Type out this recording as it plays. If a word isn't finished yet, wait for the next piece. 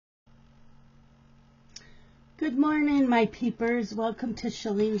Good morning, my peepers. Welcome to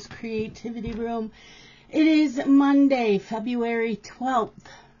Shalene's Creativity Room. It is Monday, February 12th.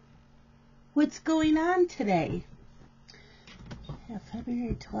 What's going on today? Yeah,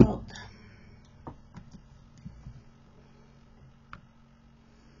 February 12th.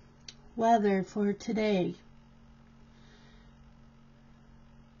 Weather for today.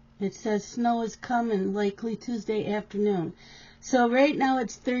 It says snow is coming, likely Tuesday afternoon. So right now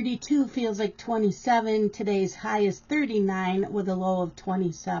it's 32, feels like 27. Today's high is 39 with a low of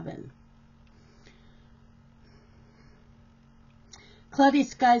 27. Cloudy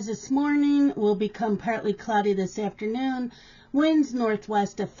skies this morning will become partly cloudy this afternoon. Winds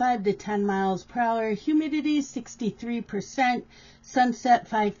northwest of 5 to 10 miles per hour. Humidity 63%. Sunset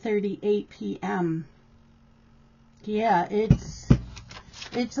 5:38 p.m. Yeah, it's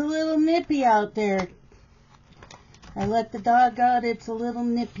a little nippy out there. I let the dog out. It's a little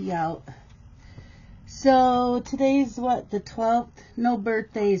nippy out. So today's what? The 12th? No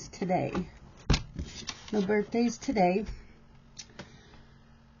birthdays today. No birthdays today.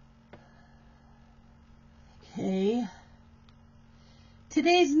 Okay.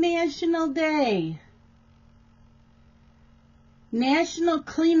 Today's National Day. National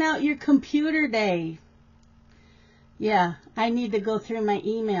Clean Out Your Computer Day. Yeah, I need to go through my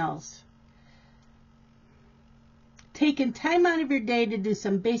emails. Taking time out of your day to do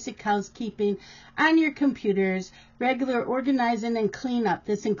some basic housekeeping on your computers, regular organizing and cleanup.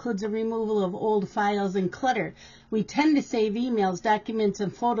 This includes a removal of old files and clutter. We tend to save emails, documents,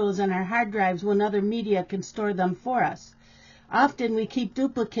 and photos on our hard drives when other media can store them for us. Often we keep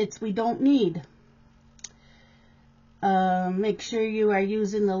duplicates we don't need. Make sure you are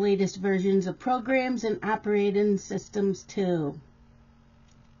using the latest versions of programs and operating systems too.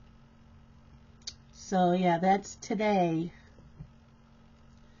 So yeah, that's today.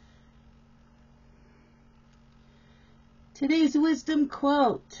 Today's wisdom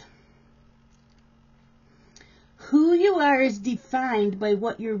quote. Who you are is defined by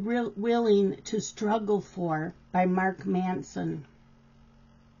what you're willing to struggle for, by Mark Manson.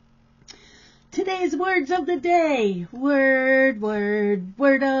 Today's words of the day. Word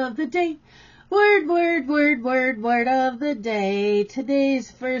of the day. Word of the day.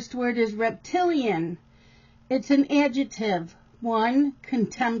 Today's first word is reptilian. It's an adjective. 1,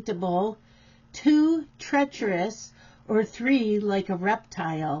 contemptible. 2, treacherous. Or 3, like a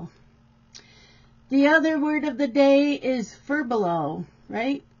reptile. The other word of the day is furbelow,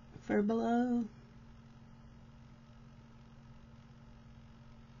 right? Furbelow.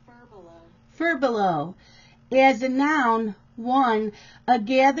 Furbelow. As a noun, 1, a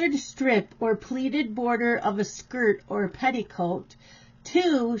gathered strip or pleated border of a skirt or petticoat.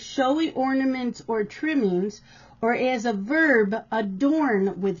 2, showy ornaments or trimmings, or as a verb,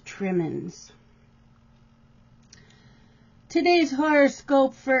 adorn with trimmings. Today's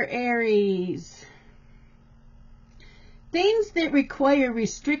horoscope for Aries. Things that require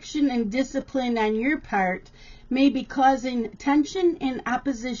restriction and discipline on your part may be causing tension and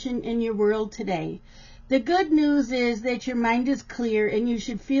opposition in your world today. The good news is that your mind is clear and you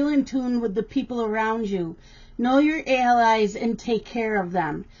should feel in tune with the people around you. Know your allies and take care of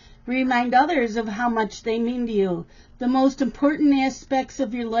them. Remind others of how much they mean to you. The most important aspects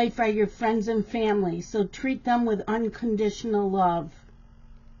of your life are your friends and family, so treat them with unconditional love.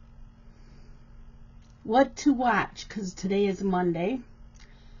 What to watch, because today is Monday.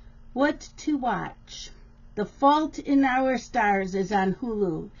 What to watch. The Fault in Our Stars is on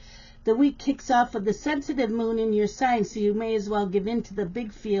Hulu. The week kicks off with the sensitive moon in your sign, so you may as well give in to the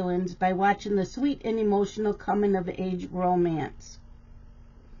big feelings by watching the sweet and emotional coming-of-age romance.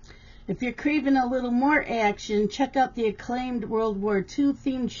 If you're craving a little more action, check out the acclaimed World War II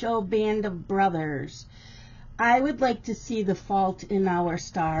themed show Band of Brothers. I would like to see The Fault in Our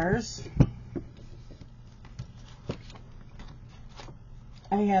Stars.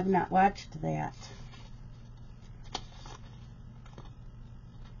 I have not watched that.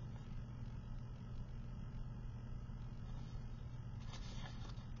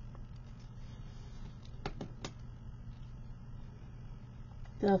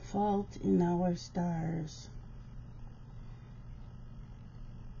 The Fault in Our Stars.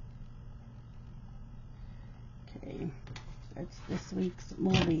 Okay, that's this week's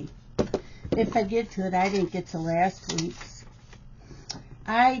movie. If I get to it, I didn't get to last week's.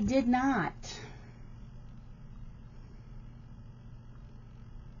 I did not.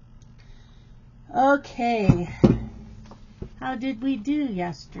 Okay, how did we do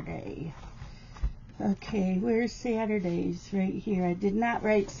yesterday? Okay, where's Saturdays? Right here. I did not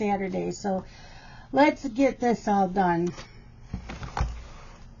write Saturday, so let's get this all done.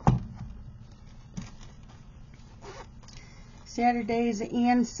 Saturdays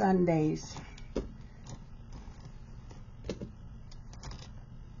and Sundays.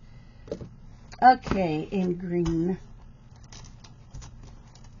 Okay, in green.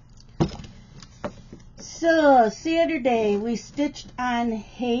 So, Saturday, we stitched on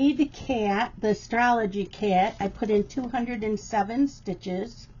Haid Cat, the astrology cat. I put in 207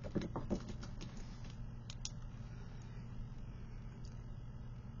 stitches.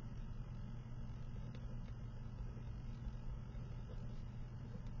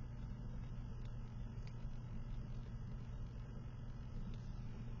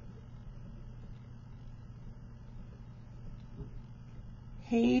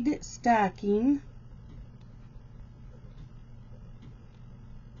 Haid stocking.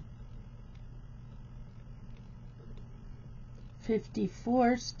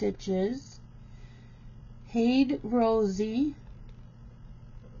 $54 stitches. Haid Rosie.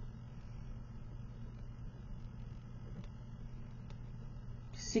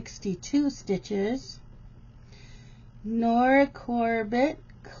 $62 stitches. Nora Corbett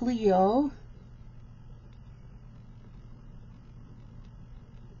Cleo.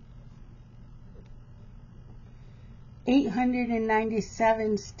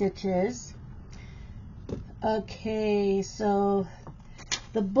 $897 stitches. Okay, so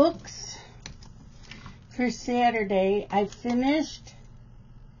the books for Saturday, I finished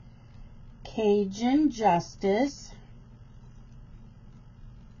Cajun Justice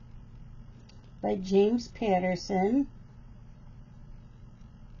by James Patterson.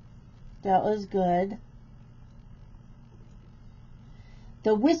 That was good.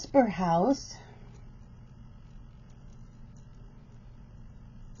 The Whisper House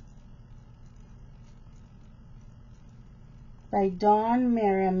by Dawn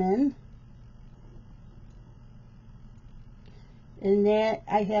Merriman. And that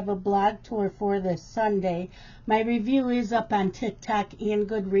I have a blog tour for this Sunday. My review is up on TikTok and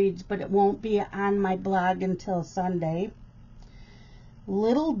Goodreads, but it won't be on my blog until Sunday.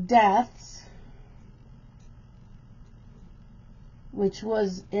 Little Deaths, which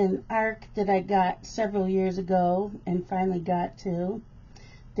was an arc that I got several years ago and finally got to.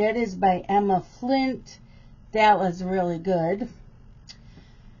 That is by Emma Flint. That was really good.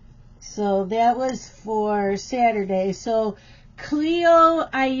 So that was for Saturday. So Cleo,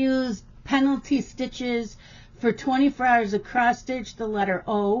 I used penalty stitches for 24 hours of cross stitch, the letter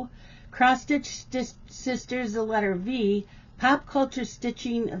O, cross stitch sisters, the letter V, pop culture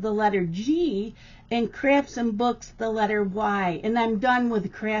stitching, the letter G, and crafts and books, the letter Y. And I'm done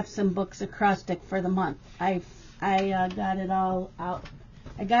with crafts and books acrostic for the month. I got it all out.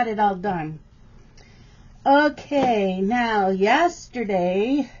 I got it all done. Okay, now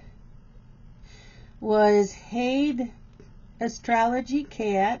yesterday was Haid Astrology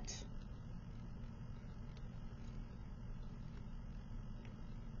Cat.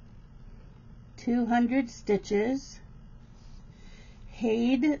 $200 stitches.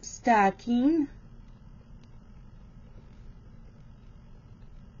 Haid Stocking.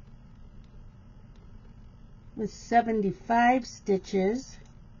 With 75 stitches.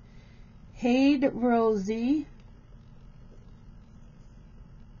 Haid Rosie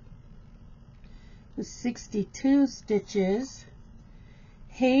with 62 stitches.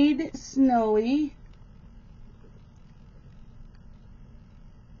 Haid Snowy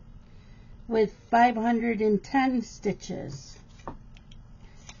with 510 stitches.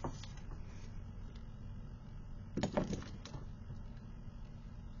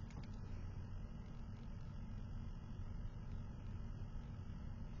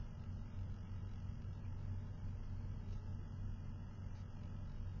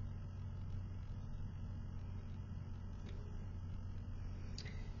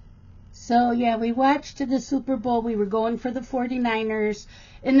 So, yeah, we watched the Super Bowl. We were going for the 49ers.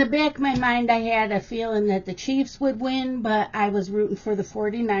 In the back of my mind, I had a feeling that the Chiefs would win, but I was rooting for the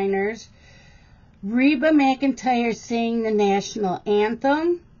 49ers. Reba McEntire sang the national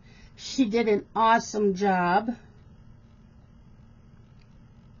anthem. She did an awesome job.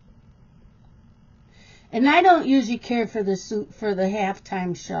 And I don't usually care for the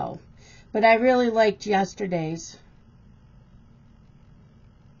halftime show, but I really liked yesterday's.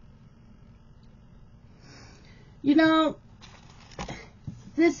 You know,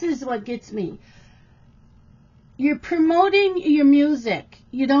 this is what gets me. You're promoting your music.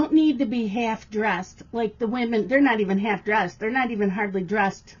 You don't need to be half dressed like the women. They're not even half dressed. They're not even hardly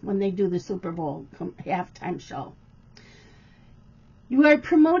dressed when they do the Super Bowl halftime show. You are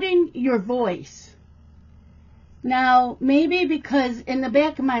promoting your voice. Now, maybe because in the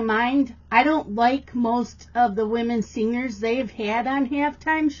back of my mind, I don't like most of the women singers they've had on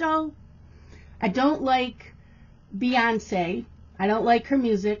halftime show. I don't like Beyonce. I don't like her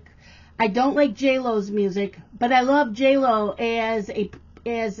music. I don't like J-Lo's music, but I love J-Lo as a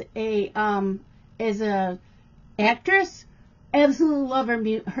actress. I absolutely love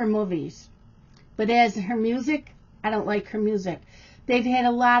her movies. But as her music, I don't like her music. They've had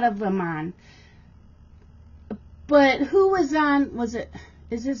a lot of them on. But who was on,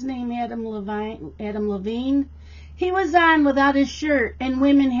 is his name Adam Levine? He was on without his shirt and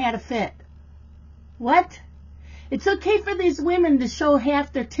women had a fit. What? It's okay for these women to show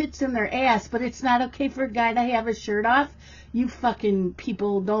half their tits and their ass, but it's not okay for a guy to have his shirt off? You fucking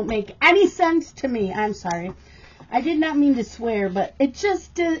people don't make any sense to me. I'm sorry. I did not mean to swear, but it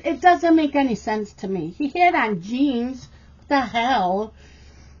just, it doesn't make any sense to me. He had on jeans. What the hell?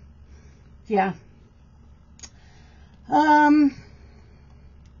 Yeah.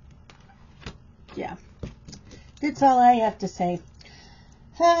 Yeah. That's all I have to say.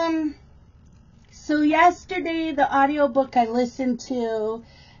 So yesterday, the audiobook I listened to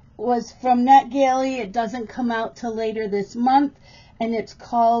was from NetGalley. It doesn't come out till later this month, and it's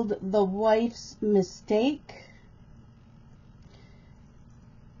called The Wife's Mistake.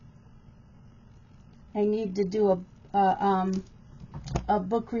 I need to do a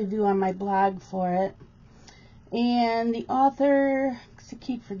book review on my blog for it. And the author, I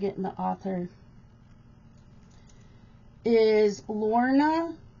keep forgetting the author, is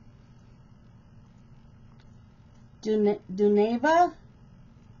Lorna Duneva.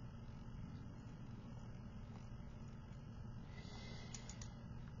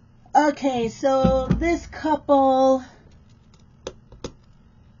 Okay, so this couple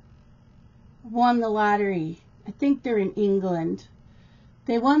won the lottery. I think they're in England.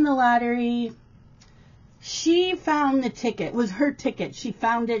 They won the lottery. She found the ticket. It was her ticket. She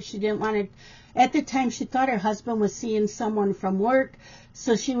found it. She didn't want it. At the time, she thought her husband was seeing someone from work,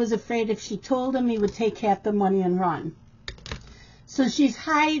 so she was afraid if she told him, he would take half the money and run. So she's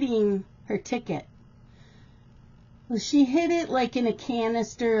hiding her ticket. Well, she hid it like in a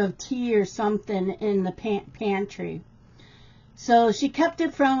canister of tea or something in the pantry. So she kept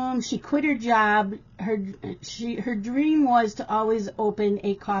it from him. She quit her job. Her dream was to always open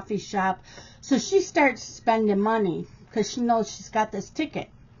a coffee shop. So she starts spending money because she knows she's got this ticket.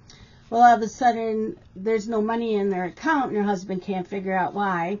 Well, all of a sudden, there's no money in their account, and her husband can't figure out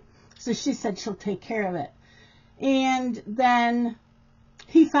why. So she said she'll take care of it. And then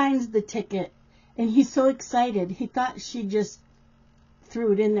he finds the ticket, and he's so excited. He thought she just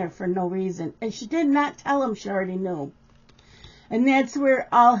threw it in there for no reason. And she did not tell him she already knew. And that's where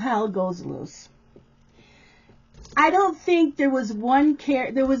all hell goes loose. I don't think there was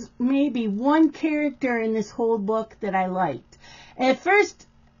there was maybe one character in this whole book that I liked. At first,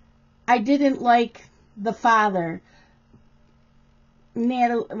 I didn't like the father.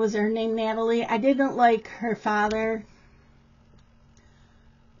 Was her name Natalie? I didn't like her father.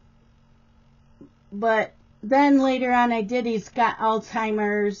 But then later on I did. He's got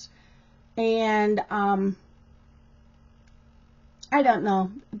Alzheimer's. And, I don't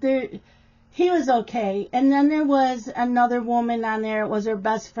know. He was okay. And then there was another woman on there. It was her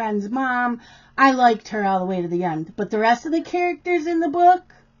best friend's mom. I liked her all the way to the end. But the rest of the characters in the book,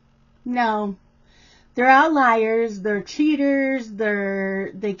 no. They're all liars. They're cheaters.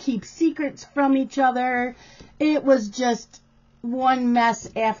 They keep secrets from each other. It was just one mess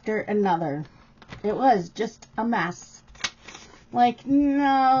after another. It was just a mess. Like,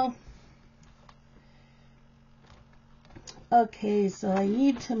 no. Okay, so I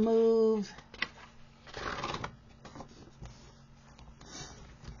need to move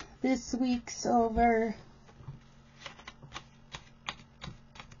this week's over.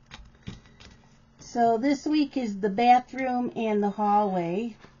 So this week is the bathroom and the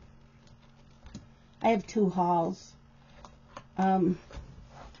hallway. I have two halls. I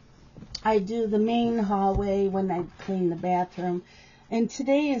do the main hallway when I clean the bathroom. And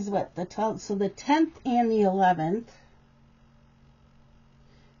today is what, the 12th? So the 10th and the 11th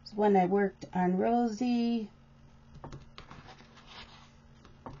is when I worked on Rosie.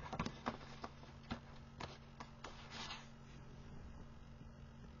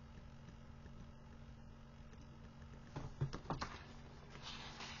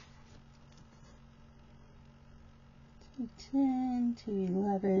 To 10 to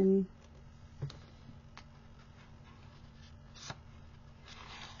 11.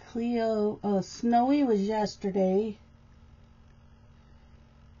 Cleo, Snowy was yesterday.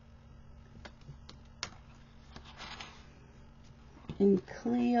 And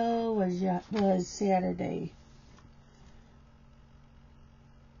Cleo was Saturday.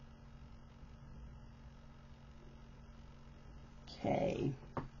 Okay.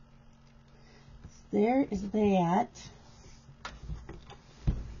 there is that.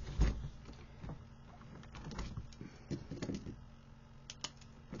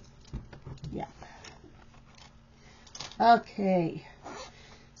 Yeah. Okay.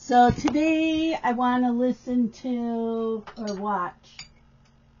 So today I want to listen to or watch.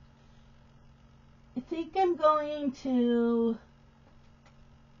 I think I'm going to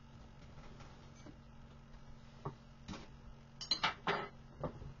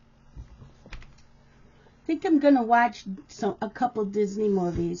watch a couple Disney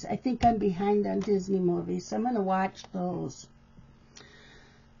movies. I think I'm behind on Disney movies, so I'm going to watch those.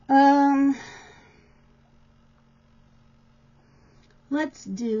 Let's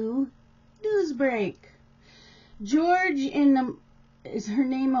do news break. George is her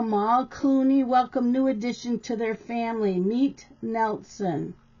name Amal Clooney welcome new addition to their family. Meet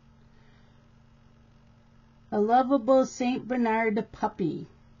Nelson, a lovable Saint Bernard puppy.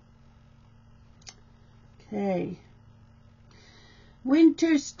 Okay.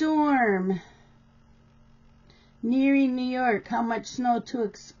 Winter storm nearing New York. How much snow to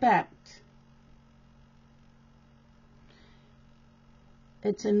expect?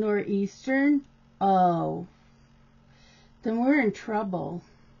 It's a nor'eastern. Oh. Then we're in trouble.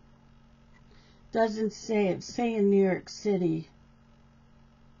 Doesn't say. It's saying New York City.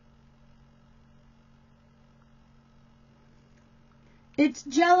 It's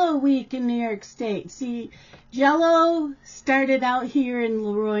Jello week in New York State. See, Jello started out here in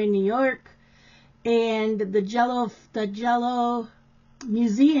Leroy, New York, and the Jello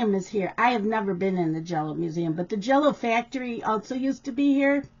Museum is here. I have never been in the Jello Museum, but the Jello factory also used to be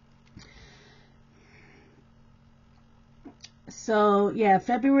here. So, yeah,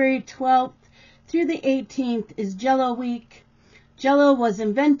 February 12th through the 18th is Jello week. Jello was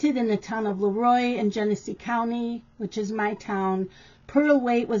invented in the town of Leroy in Genesee County, which is my town. Pearl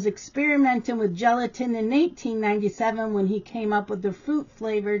Waite was experimenting with gelatin in 1897 when he came up with the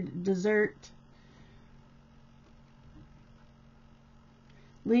fruit-flavored dessert.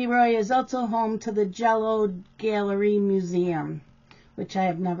 Leroy is also home to the Jello Gallery Museum, which I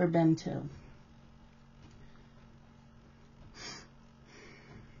have never been to.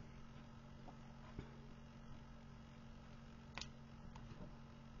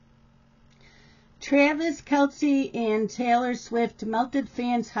 Travis Kelce and Taylor Swift melted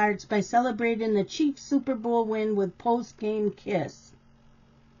fans' hearts by celebrating the Chiefs Super Bowl win with post-game kiss.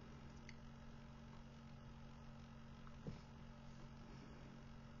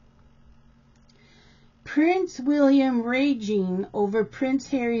 Prince William raging over Prince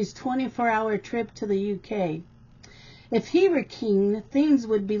Harry's 24-hour trip to the UK. If he were king, things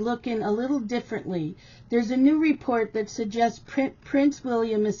would be looking a little differently. There's a new report that suggests Prince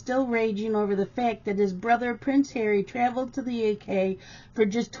William is still raging over the fact that his brother Prince Harry traveled to the UK for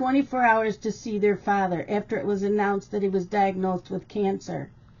just 24 hours to see their father after it was announced that he was diagnosed with cancer.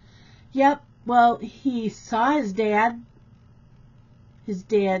 Yep, well, he saw his dad. His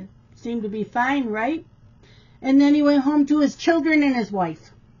dad seemed to be fine, right? And then he went home to his children and his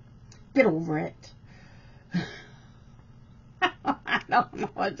wife. Get over it. I don't know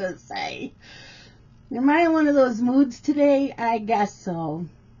what to say. Am I in one of those moods today? I guess so.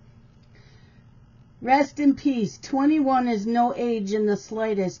 Rest in peace. 21 is no age in the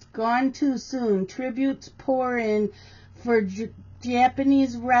slightest. Gone too soon. Tributes pour in for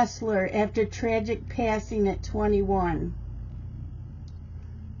Japanese wrestler after tragic passing at 21.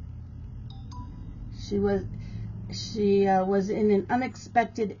 She was in an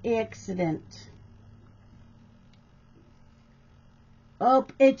unexpected accident. Oh,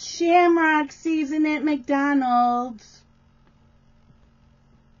 it's Shamrock season at McDonald's.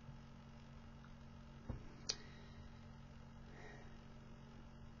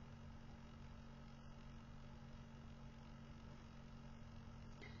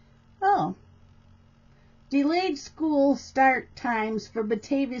 Oh. Delayed school start times for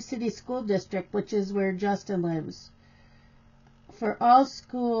Batavia City School District, which is where Justin lives. For all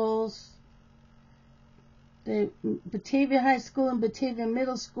schools, the Batavia High School and Batavia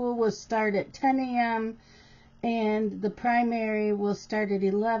Middle School will start at 10 a.m. and the primary will start at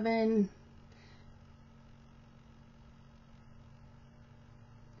 11.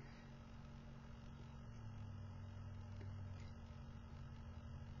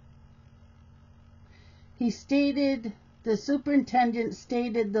 The superintendent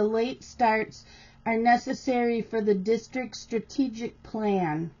stated the late starts are necessary for the district's strategic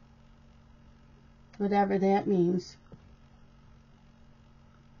plan. Whatever that means.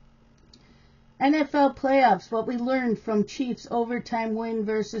 NFL playoffs, what we learned from Chiefs overtime win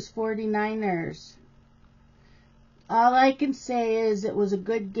versus 49ers. All I can say is it was a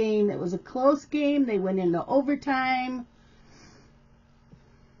good game. It was a close game. They went into overtime.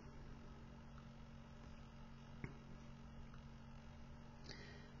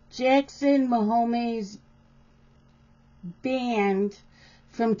 Jackson Mahomes banned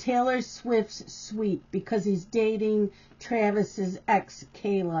from Taylor Swift's suite because he's dating Travis's ex,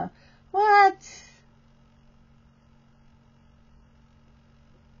 Kayla. What?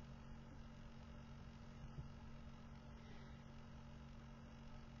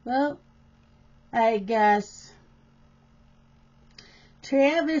 Well, I guess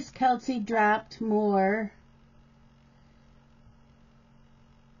Travis Kelce dropped more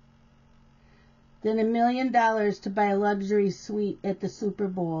than $1 million to buy a luxury suite at the Super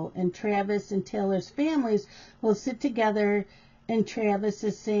Bowl, and Travis and Taylor's families will sit together in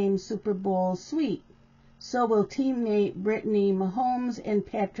Travis's same Super Bowl suite. So will teammate Brittany Mahomes and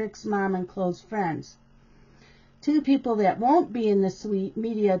Patrick's mom and close friends. Two people that won't be in the suite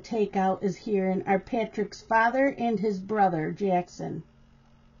media takeout is hearing are Patrick's father and his brother, Jackson.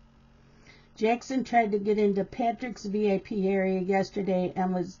 Jackson tried to get into Patrick's VIP area yesterday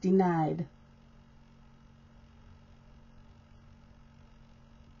and was denied.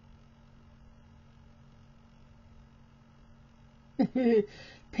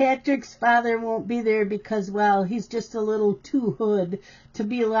 Patrick's father won't be there because, well, he's just a little too hood to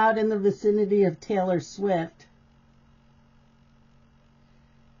be allowed in the vicinity of Taylor Swift.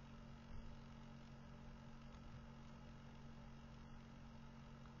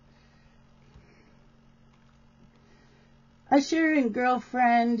 Usher and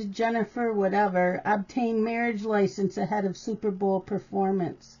girlfriend Jennifer whatever obtained marriage license ahead of Super Bowl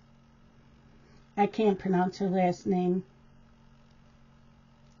performance. I can't pronounce her last name.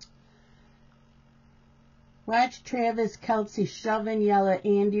 Watch Travis Kelce shove and yell at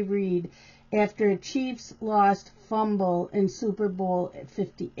Andy Reid after a Chiefs lost fumble in Super Bowl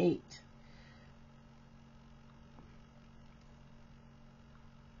 58.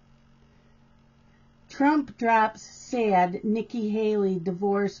 Trump drops sad Nikki Haley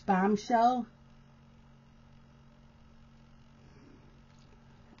divorce bombshell.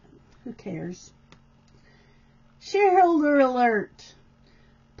 Who cares? Shareholder alert.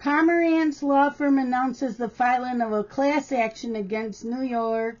 Pomerantz law firm announces the filing of a class action against New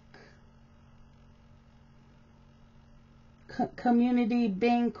York Community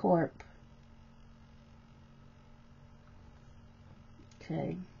Bancorp.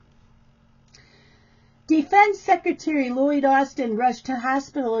 Okay. Defense Secretary Lloyd Austin rushed to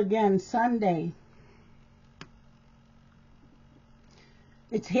hospital again Sunday.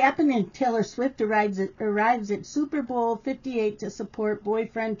 It's happening. Taylor Swift arrives at Super Bowl 58 to support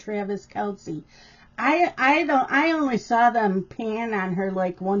boyfriend Travis Kelce. I only saw them pan on her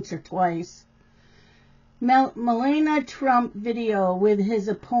like once or twice. Melania Trump video with his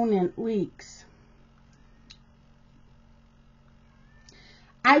opponent leaks.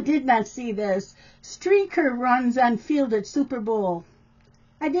 I did not see this. Streaker runs on field at Super Bowl.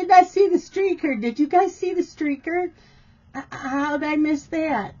 I did not see the streaker. Did you guys see the streaker? How'd I miss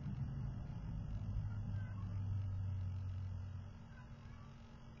that?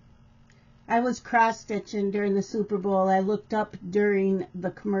 I was cross-stitching during the Super Bowl. I looked up during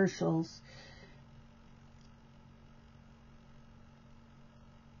the commercials.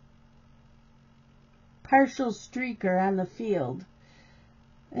 Partial streaker on the field.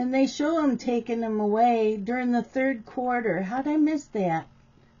 And they show him taking him away during the third quarter. How'd I miss that?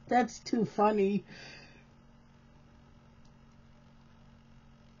 That's too funny.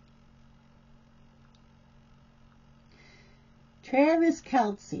 Travis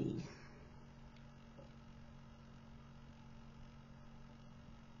Kelce.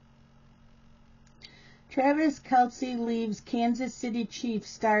 Travis Kelce leaves Kansas City Chiefs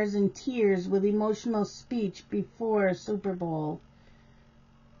stars in tears with emotional speech before Super Bowl.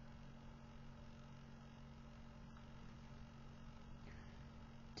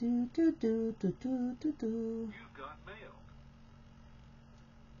 Do, do, do, do, do, do, do. You've got mail.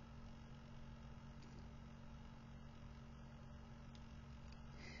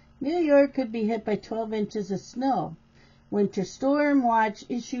 New York could be hit by 12 inches of snow. Winter storm watch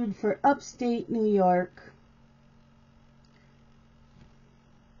issued for upstate New York.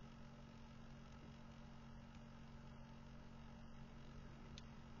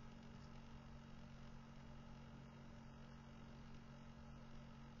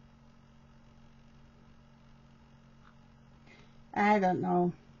 I don't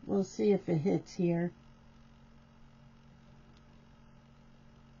know. We'll see if it hits here.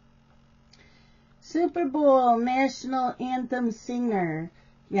 Super Bowl national anthem singer.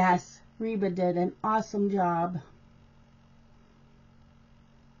 Yes, Reba did an awesome job.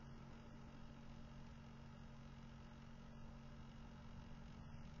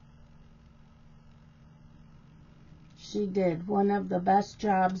 she did. One of the best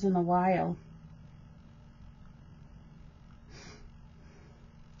jobs in a while.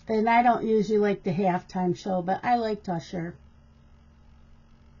 And I don't usually like the halftime show, but I liked Usher.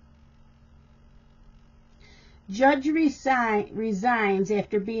 Judge resigns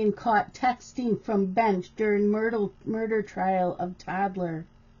after being caught texting from bench during murder trial of toddler.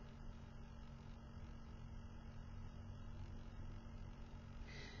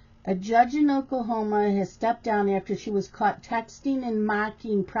 A judge in Oklahoma has stepped down after she was caught texting and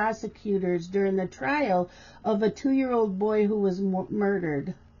mocking prosecutors during the trial of a 2-year-old boy who was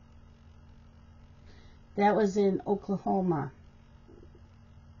murdered. That was in Oklahoma.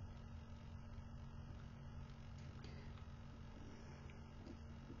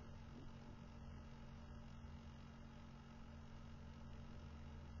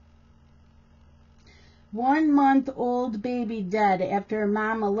 One-month-old baby dead after her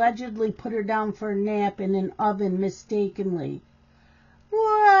mom allegedly put her down for a nap in an oven mistakenly.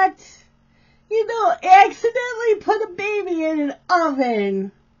 What? You don't accidentally put a baby in an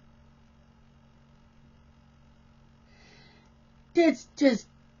oven. That's just,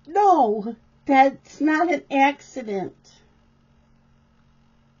 no, that's not an accident.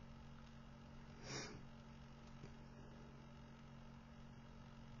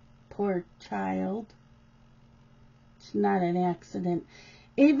 Poor child. It's not an accident.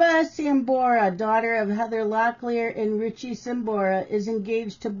 Ava Sambora, daughter of Heather Locklear and Richie Sambora, is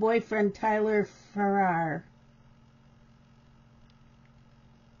engaged to boyfriend Tyler Farrar.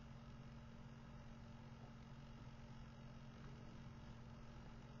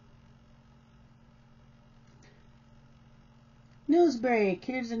 News break.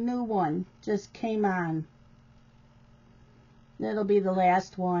 Here's a new one. Just came on. That'll be the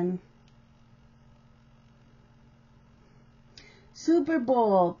last one. Super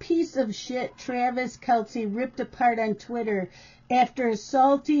Bowl. Piece of shit Travis Kelce ripped apart on Twitter after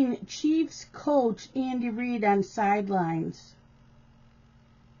assaulting Chiefs coach Andy Reid on sidelines.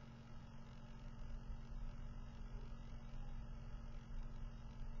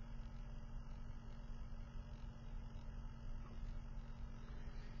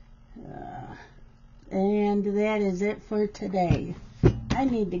 And that is it for today. I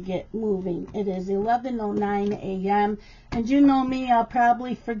need to get moving. It is 11:09 a.m. and you know me, I'll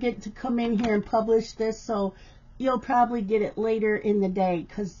probably forget to come in here and publish this, so you'll probably get it later in the day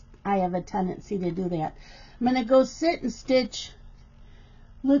because I have a tendency to do that. I'm going to go sit and stitch,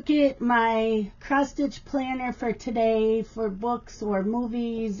 look at my cross-stitch planner for today for books or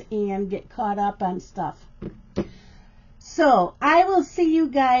movies, and get caught up on stuff. So, I will see you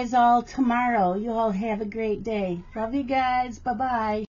guys all tomorrow. You all have a great day. Love you guys. Bye-bye.